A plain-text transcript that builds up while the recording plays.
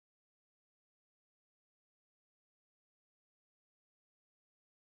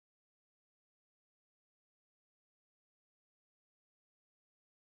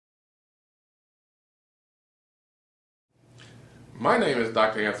My name is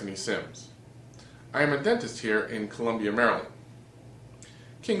Dr. Anthony Sims. I am a dentist here in Columbia, Maryland.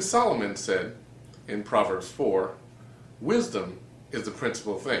 King Solomon said in Proverbs 4, "Wisdom is the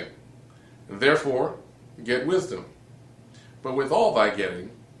principal thing. Therefore, get wisdom. But with all thy getting,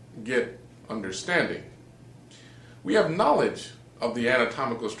 get understanding." We have knowledge of the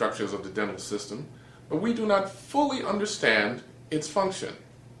anatomical structures of the dental system, but we do not fully understand its function.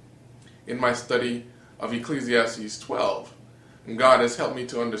 In my study of Ecclesiastes 12, God has helped me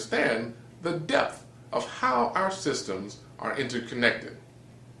to understand the depth of how our systems are interconnected.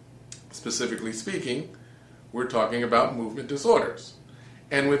 Specifically speaking, we're talking about movement disorders,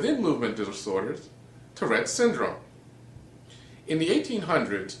 and within movement disorders, Tourette syndrome. In the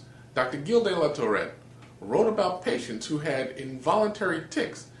 1800s, Dr. Gilles de la Tourette wrote about patients who had involuntary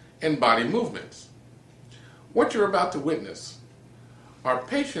tics and body movements. What you're about to witness are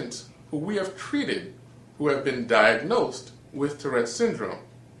patients who we have treated who have been diagnosed with Tourette syndrome,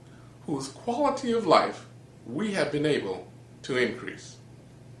 whose quality of life we have been able to increase.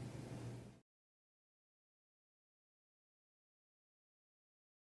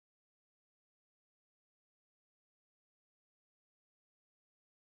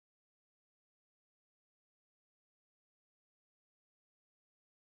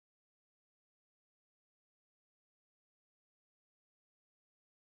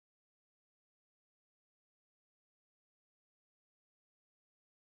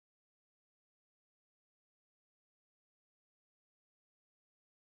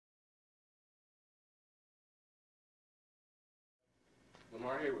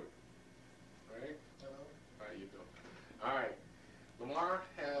 Lamar Haywood, right? Hello. How you doing? All right. Lamar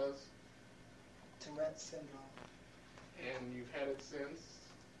has, Tourette syndrome. and you've had it since?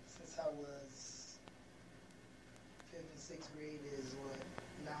 Since I was 5th and 6th grade is what,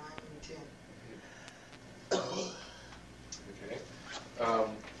 9 and 10. Okay.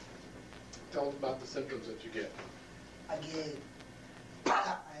 Tell us about the symptoms that you get. I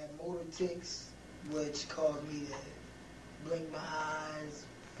had motor tics, which caused me to blink my eyes,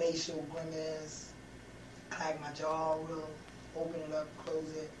 facial grimace, crack my jaw real, open it up,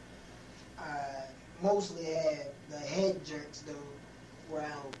 close it. I mostly had the head jerks though, where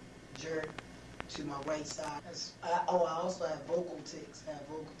I'll jerk to my right side. I also have vocal tics.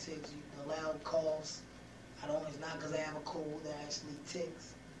 The loud coughs. It's not because I have a cold, they're actually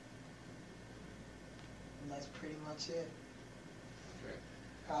tics. And that's pretty much it. Okay.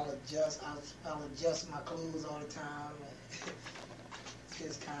 I'll adjust my clothes all the time. It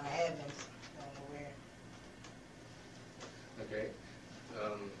just kind of happens. I don't know where. Okay.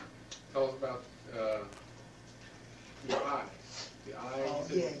 Tell us about your eye. The eye. Oh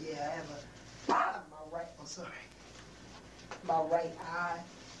yeah. I have my right eye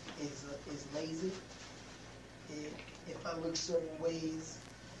is lazy. If I look certain ways,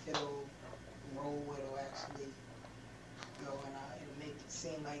 it'll roll. It'll actually go, and it'll make it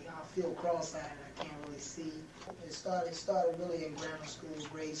seem like I feel cross-eyed and I can't really see. It started really in grammar school,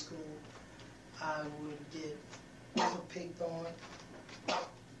 grade school. I would get picked on,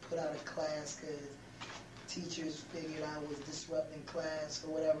 put out of class because teachers figured I was disrupting class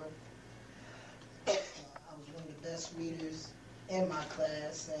or whatever. I was one of the best readers in my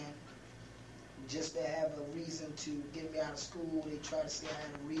class, and just to have a reason to get me out of school, they tried to say I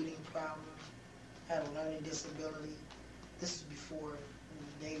had a reading problem, had a learning disability. This is before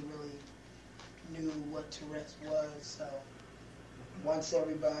they really knew what Tourette's was. So once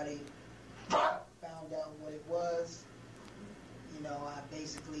everybody found out what it was,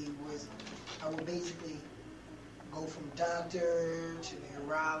 I would basically go from doctor to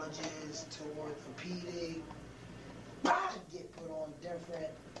neurologist to orthopedic, get put on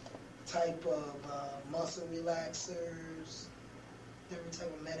different type of muscle relaxers, different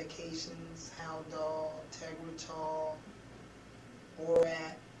type of medications, Haldol, Tegretol,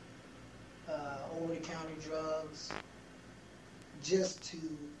 Tourette, over-the-counter drugs, just to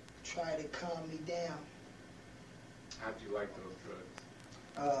try to calm me down. How'd you like those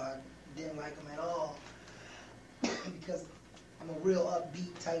drugs? Didn't like them at all because I'm a real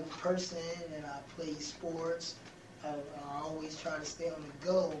upbeat type of person and I play sports. I always try to stay on the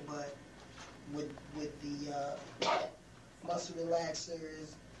go, but with the muscle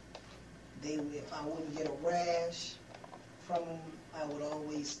relaxers, if I wouldn't get a rash from them, I would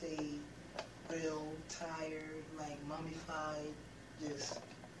always stay real tired, like mummified, just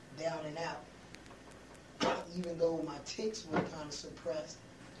down and out. Even though my tics were kind of suppressed,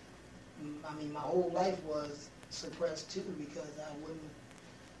 my whole life was suppressed too because I wouldn't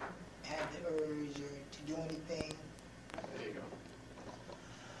have the urge or to do anything. There you go.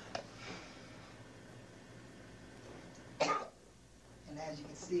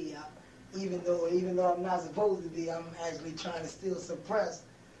 see, even though I'm not supposed to be, I'm actually trying to still suppress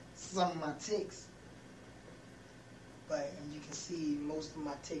some of my tics. But you can see most of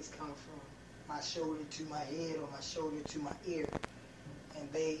my tics come from my shoulder to my head or my shoulder to my ear. And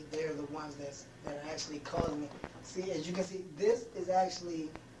they're the ones that are actually causing me. See, as you can see, this is actually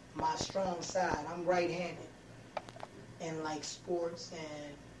my strong side. I'm right-handed in like sports,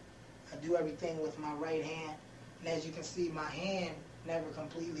 and I do everything with my right hand. And as you can see, my hand never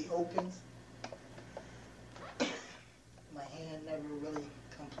completely opens. My hand never really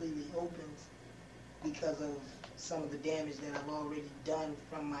completely opens because of some of the damage that I've already done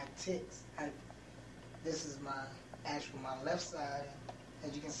from my tics. This is my left side.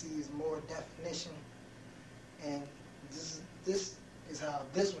 As you can see, is more definition, and this is how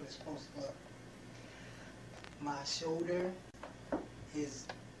this one is supposed to look. My shoulder is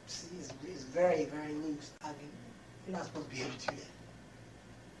very, very loose. I mean, you're not supposed to be able to do that.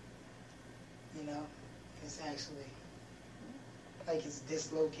 You know, it's actually like it's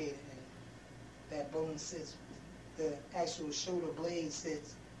dislocated, and that bone sits. The actual shoulder blade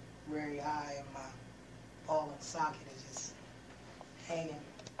sits very high, and my ball and socket is just hanging.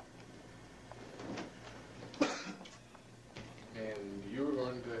 And you were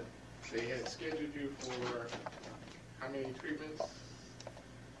going to, they had scheduled you for how many treatments?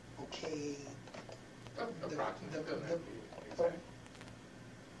 Okay. Approximately.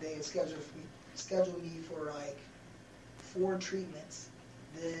 They had scheduled me for like 4 treatments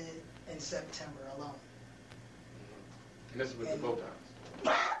in September alone. Mm-hmm. And this is with the Botox?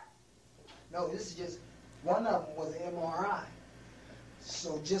 No, this is just, one of them was an MRI.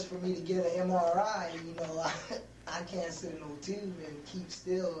 So just for me to get an MRI, you know, I can't sit in no tube and keep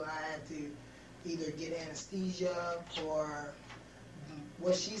still. I had to either get anesthesia, or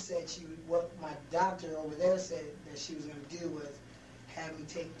what she said, what my doctor over there said that she was going to do was have me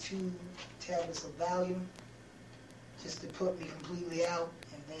take 2 tablets of Valium just to put me completely out,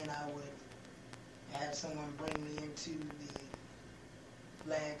 and then I would have someone bring me into the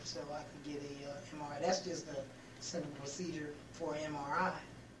lab so I could get a MRI. That's just a simple procedure for an MRI.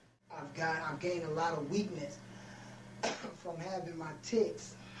 I've gained a lot of weakness from having my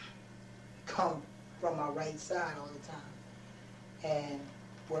tics come from my right side all the time. And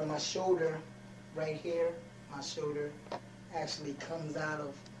where my shoulder, right here, my shoulder actually comes out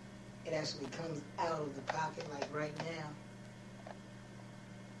of the pocket, like right now.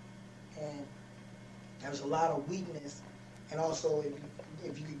 And there's a lot of weakness. And also,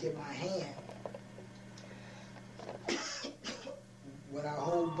 if you could get my hand, when I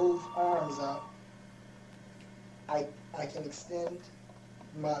hold both arms up, I can extend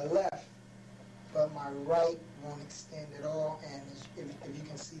my left, but my right won't extend at all. And if you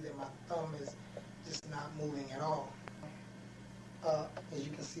can see that my thumb is just not moving at all. As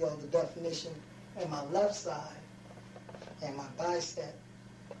you can see, all the definition on my left side and my bicep.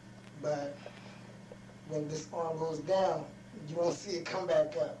 But when this arm goes down, you won't see it come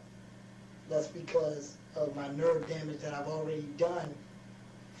back up. That's because of my nerve damage that I've already done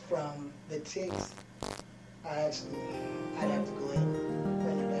from the tics. I'd have to go ahead and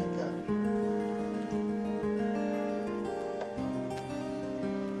bring it back up.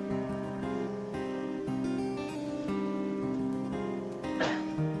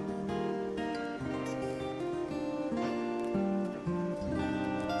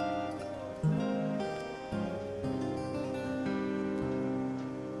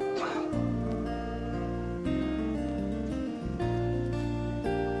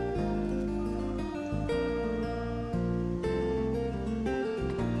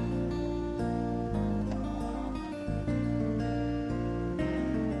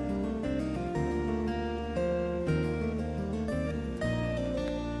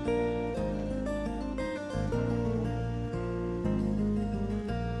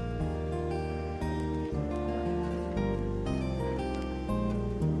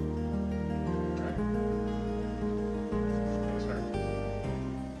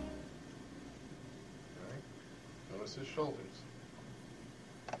 His shoulders.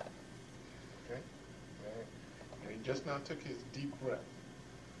 Okay? And he just now took his deep breath.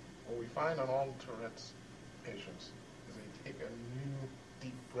 What we find on all Tourette's patients is they take a new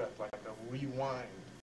deep breath, like a rewind